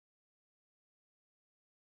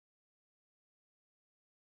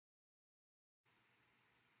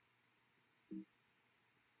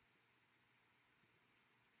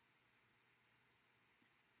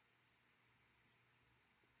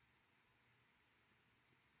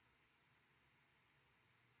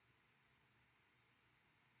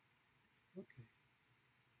Okay,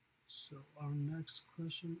 so our next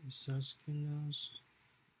question is asking us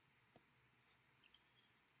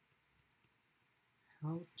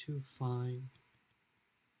how to find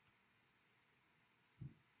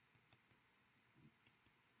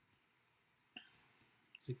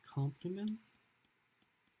the complement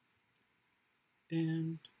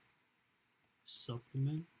and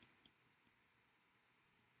supplement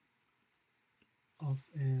of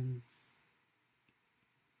an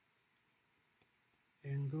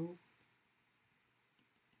angle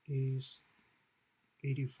is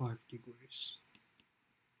 85 degrees.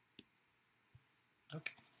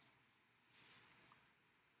 Okay.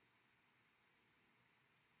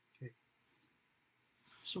 Okay.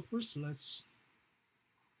 So first, let's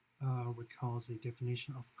recall the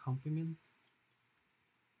definition of complement.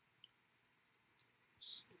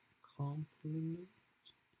 So complement.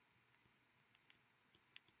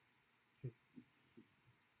 Okay.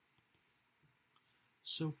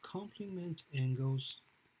 So complement angles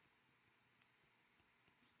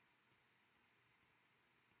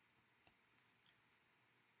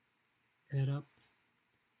add up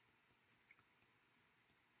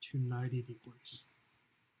to 90 degrees.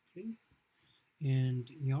 Okay. And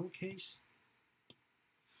in our case,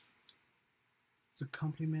 the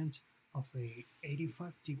complement of a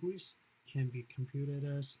 85 degrees can be computed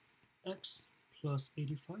as x plus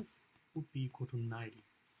 85 would be equal to 90.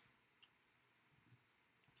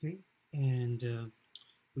 Okay, and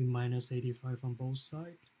we minus 85 on both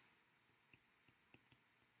sides.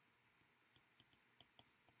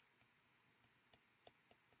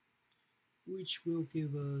 Which will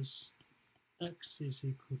give us x is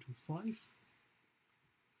equal to 5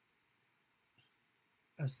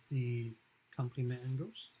 as the complement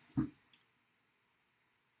angles.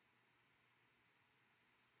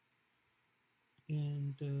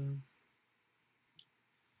 And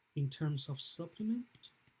in terms of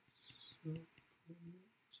supplement,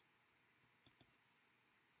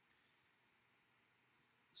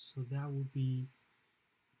 so that would be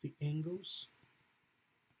the angles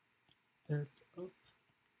add up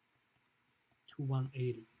to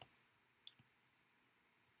 180.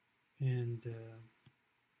 And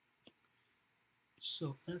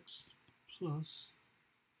so x plus,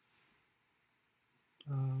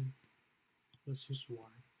 let's use y.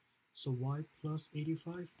 So y plus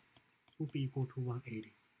 85 will be equal to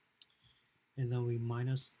 180. And then we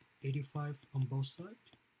minus 85 on both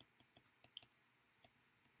sides.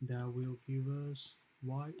 That will give us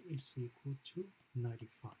y is equal to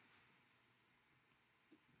 95.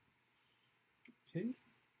 Okay.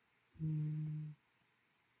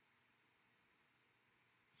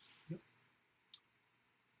 Yep.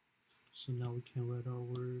 So now we can write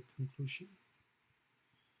our conclusion.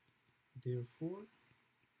 Therefore,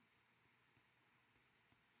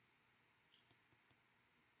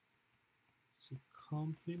 the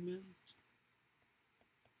complement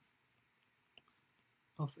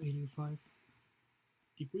of 85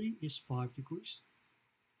 degree is 5 degrees,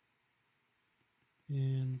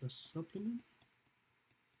 and the supplement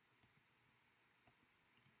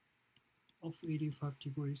of 85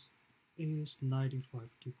 degrees is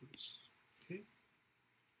 95 degrees. Okay.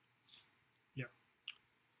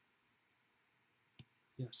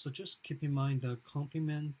 Yeah, so just keep in mind the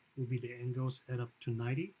complement will be the angles add up to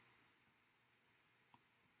 90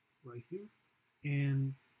 right here,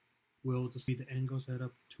 and we'll just see the angles add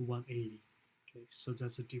up to 180. Okay, so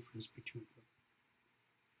that's the difference between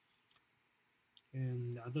them.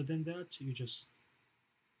 And other than that, you just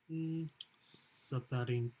sub that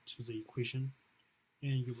into the equation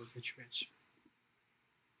and you will get your answer.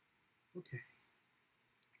 Okay,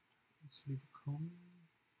 let's leave a comment.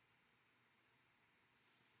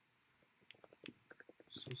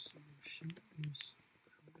 So solution is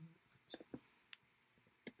correct.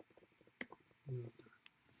 Well done.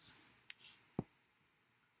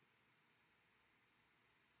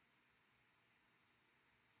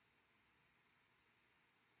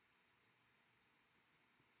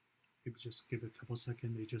 Maybe just give it a couple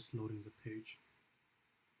seconds, it's just loading the page.